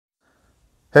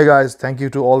Hey guys, thank you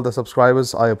to all the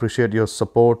subscribers. I appreciate your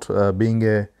support. Being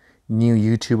a new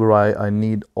YouTuber, I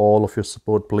need all of your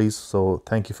support, please. So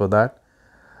thank you for that.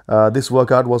 This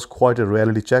workout was quite a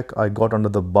reality check. I got under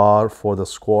the bar for the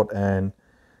squat and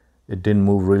it didn't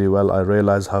move really well. I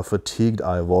realized how fatigued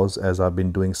I was as I've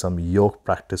been doing some yoke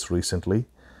practice recently.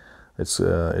 It's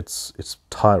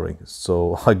tiring.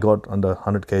 So I got under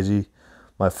 100 kg.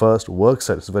 My first work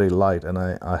set is very light, and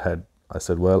I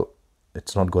said, well,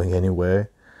 it's not going anywhere.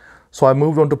 So I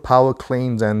moved on to power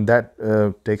cleans, and that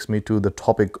takes me to the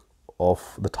topic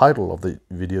of the title of the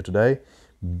video today: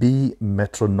 be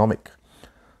metronomic.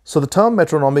 So the term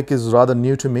metronomic is rather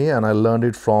new to me, and I learned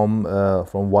it from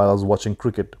while I was watching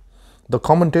cricket. The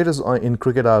commentators in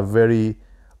cricket are very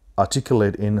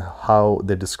articulate in how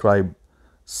they describe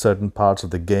certain parts of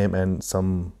the game and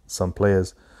some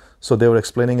players. So they were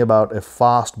explaining about a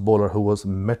fast bowler who was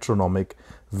metronomic,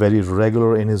 very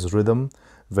regular in his rhythm,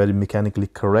 very mechanically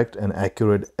correct and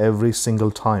accurate every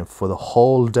single time for the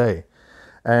whole day.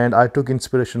 And I took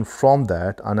inspiration from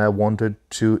that, and I wanted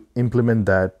to implement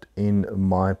that in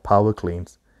my power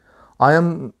cleans. I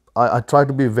try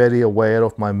to be very aware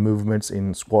of my movements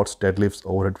in squats, deadlifts,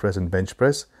 overhead press, and bench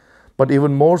press, but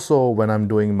even more so when I'm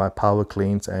doing my power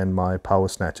cleans and my power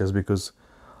snatches, because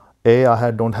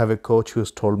I don't have a coach who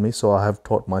has told me, so I have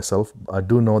taught myself. I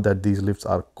do know that these lifts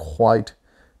are quite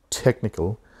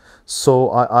technical, so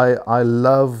I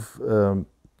love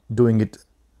doing it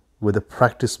with a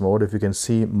practice mode. If you can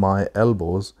see, my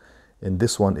elbows in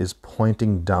this one is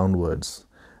pointing downwards,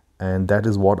 and that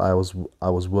is what I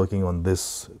was working on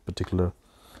this particular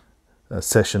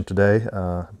session today,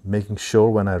 making sure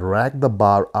when I rack the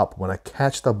bar up, when I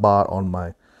catch the bar on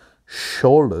my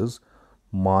shoulders,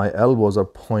 my elbows are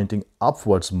pointing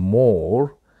upwards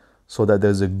more, so that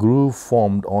there's a groove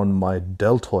formed on my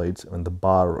deltoids when the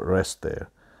bar rests there.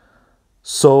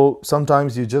 So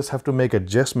sometimes you just have to make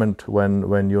adjustment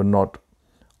when you're not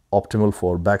optimal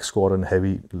for back squat and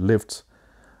heavy lifts.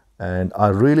 And I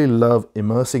really love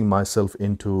immersing myself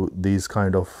into these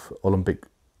kind of Olympic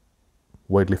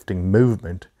weightlifting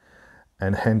movement,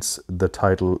 and hence the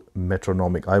title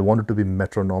metronomic. I wanted to be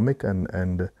metronomic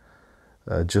and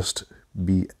just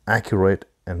be accurate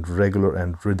and regular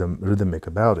and rhythmic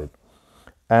about it.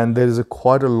 And there is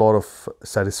quite a lot of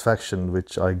satisfaction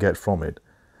which I get from it.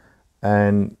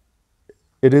 And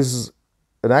it is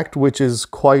an act which is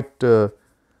quite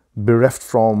bereft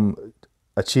from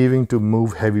achieving to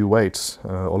move heavy weights,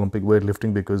 Olympic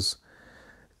weightlifting, because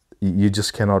you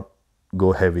just cannot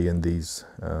go heavy in these.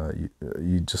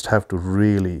 You just have to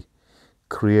really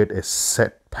create a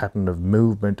set pattern of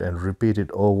movement and repeat it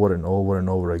over and over and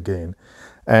over again.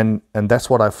 And that's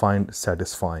what I find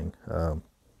satisfying.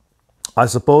 I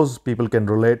suppose people can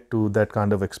relate to that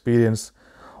kind of experience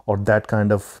or that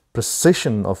kind of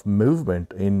precision of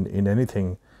movement in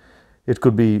anything. It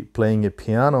could be playing a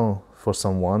piano for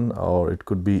someone, or it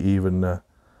could be even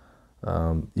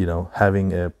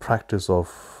having a practice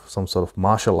of some sort of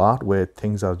martial art where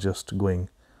things are just going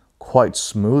quite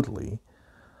smoothly.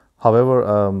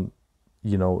 However,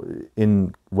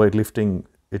 in weightlifting,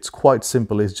 it's quite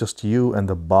simple. It's just you and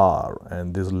the bar,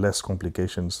 and there's less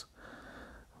complications.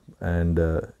 And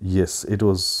yes, it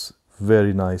was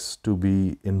very nice to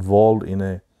be involved in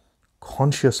a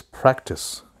conscious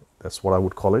practice. That's what I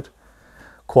would call it.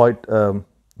 Quite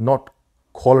not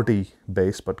quality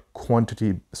based, but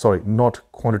not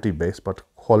quantity based, but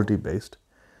quality based.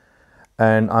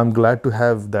 And I'm glad to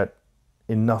have that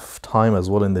enough time as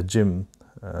well in the gym.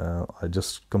 I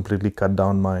just completely cut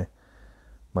down my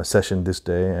session this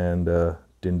day and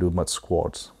didn't do much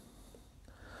squats.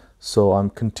 So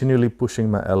I'm continually pushing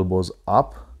my elbows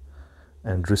up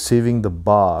and receiving the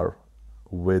bar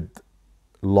with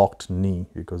locked knee,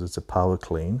 because it's a power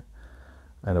clean.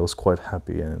 And I was quite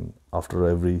happy, and after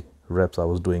every reps I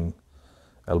was doing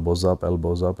elbows up,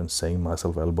 and saying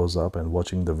myself elbows up and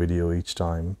watching the video each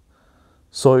time.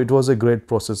 So it was a great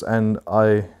process, and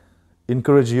I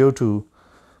encourage you to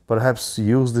perhaps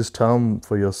use this term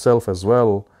for yourself as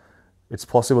well. It's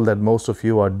possible that most of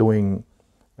you are doing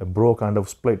a bro kind of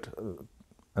split,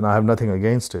 and I have nothing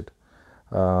against it.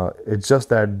 It's just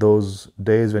that those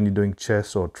days when you're doing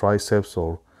chest or triceps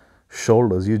or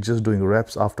shoulders, you're just doing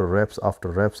reps after reps after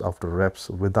reps after reps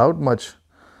without much,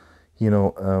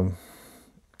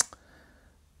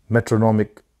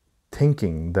 metronomic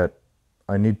thinking that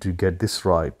I need to get this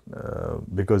right,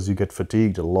 because you get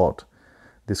fatigued a lot.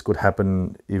 This could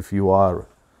happen if you are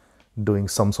doing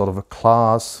some sort of a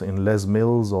class in Les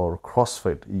Mills or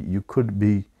CrossFit. You could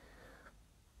be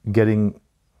getting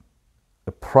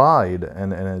a pride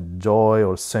and a joy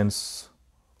or sense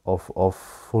of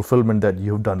fulfillment that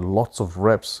you've done lots of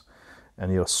reps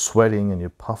and you're sweating and you're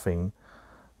puffing.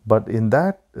 But in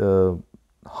that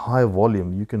high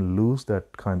volume, you can lose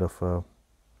that kind of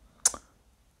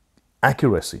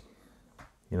accuracy,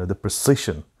 the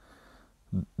precision,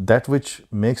 that which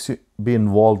makes you be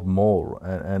involved more.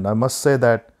 And I must say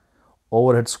that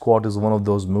overhead squat is one of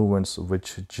those movements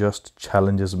which just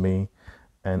challenges me,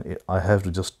 and I have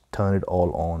to just turn it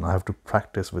all on. I have to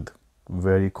practice with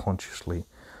very consciously.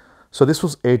 So this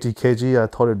was 80 kg. I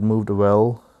thought it moved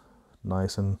well,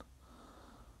 nice and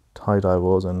tight I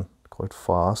was, and quite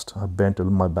fast. I bent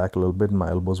my back a little bit, my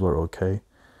elbows were okay.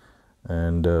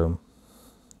 And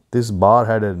this bar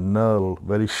had a knurl,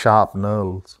 very sharp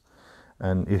knurls,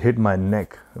 and it hit my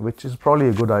neck, which is probably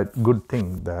a good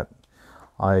thing, that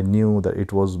I knew that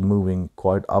it was moving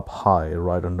quite up high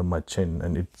right under my chin,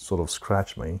 and it sort of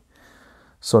scratched me.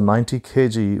 So 90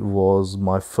 kg was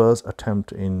my first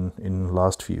attempt in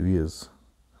last few years.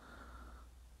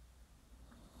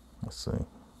 Let's see.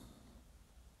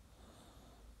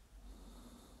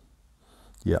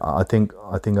 Yeah, I think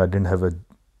I didn't have a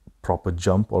proper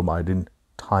jump, or I didn't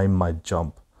time my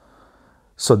jump.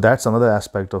 So that's another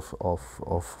aspect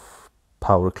of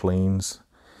power cleans.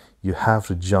 You have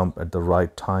to jump at the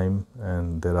right time,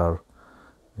 and there are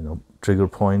trigger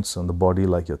points on the body,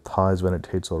 like your thighs when it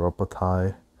hits, or upper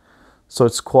thigh. So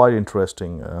it's quite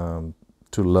interesting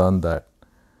to learn that.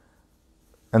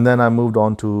 And then I moved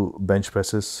on to bench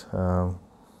presses.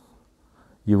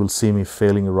 You will see me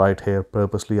failing right here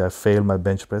purposely. I failed my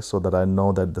bench press so that I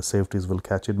know that the safeties will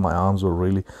catch it. My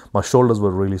shoulders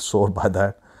were really sore by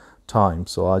that time,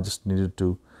 so I just needed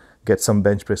to get some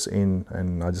bench press in,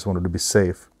 and I just wanted to be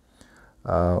safe.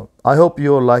 I hope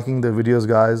you're liking the videos,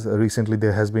 guys. Recently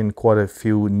there has been quite a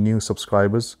few new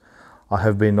subscribers. I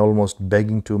have been almost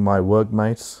begging to my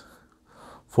workmates,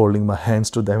 folding my hands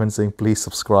to them and saying, please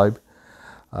subscribe.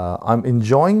 I'm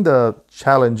enjoying the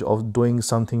challenge of doing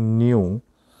something new,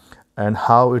 and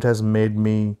how it has made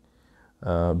me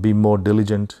be more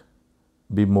diligent,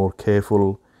 be more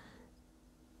careful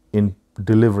in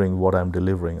delivering what I'm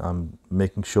delivering. I'm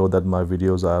making sure that my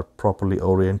videos are properly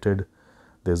oriented,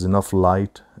 there's enough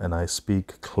light, and I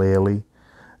speak clearly.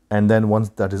 And then once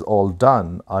that is all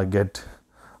done, I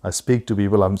speak to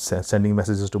people. I'm sending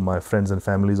messages to my friends and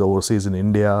families overseas in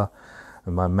India,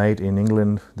 and my mate in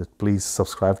England, that please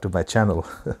subscribe to my channel.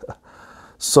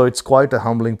 So it's quite a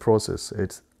humbling process.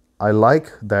 I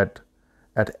like that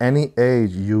at any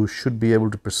age you should be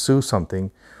able to pursue something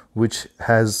which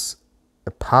has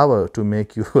a power to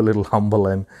make you a little humble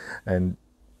and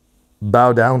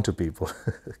bow down to people,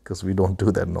 because we don't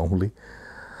do that normally.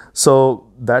 So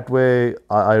that way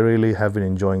I really have been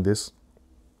enjoying this.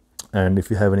 And if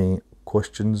you have any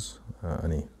questions,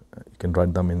 you can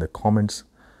write them in the comments.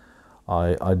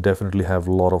 I definitely have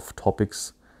a lot of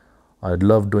topics. I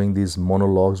love doing these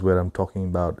monologues where I'm talking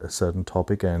about a certain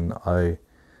topic, and I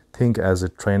think as a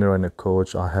trainer and a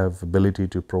coach, I have ability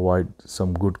to provide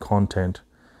some good content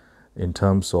in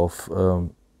terms of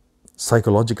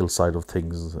psychological side of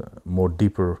things, more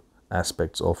deeper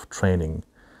aspects of training,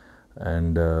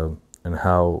 and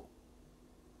how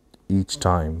each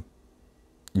time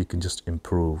you can just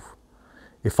improve.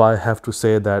 If I have to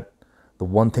say that the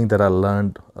one thing that I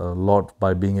learned a lot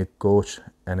by being a coach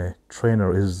and a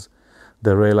trainer is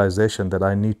the realization that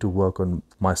I need to work on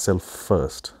myself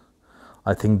first.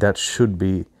 I think that should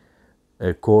be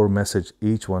a core message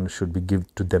each one should be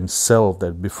give to themselves,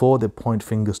 that before they point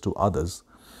fingers to others,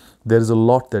 there is a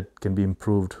lot that can be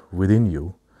improved within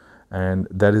you. And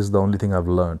that is the only thing I've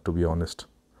learned, to be honest.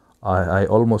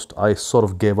 I sort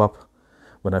of gave up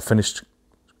when I finished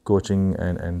coaching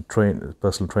and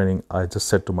personal training. I just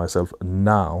said to myself,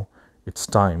 now it's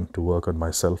time to work on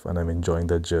myself, and I'm enjoying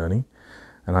that journey.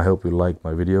 And I hope you like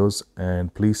my videos,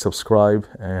 and please subscribe,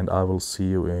 and I will see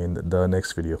you in the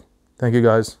next video. Thank you,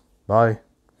 guys. Bye.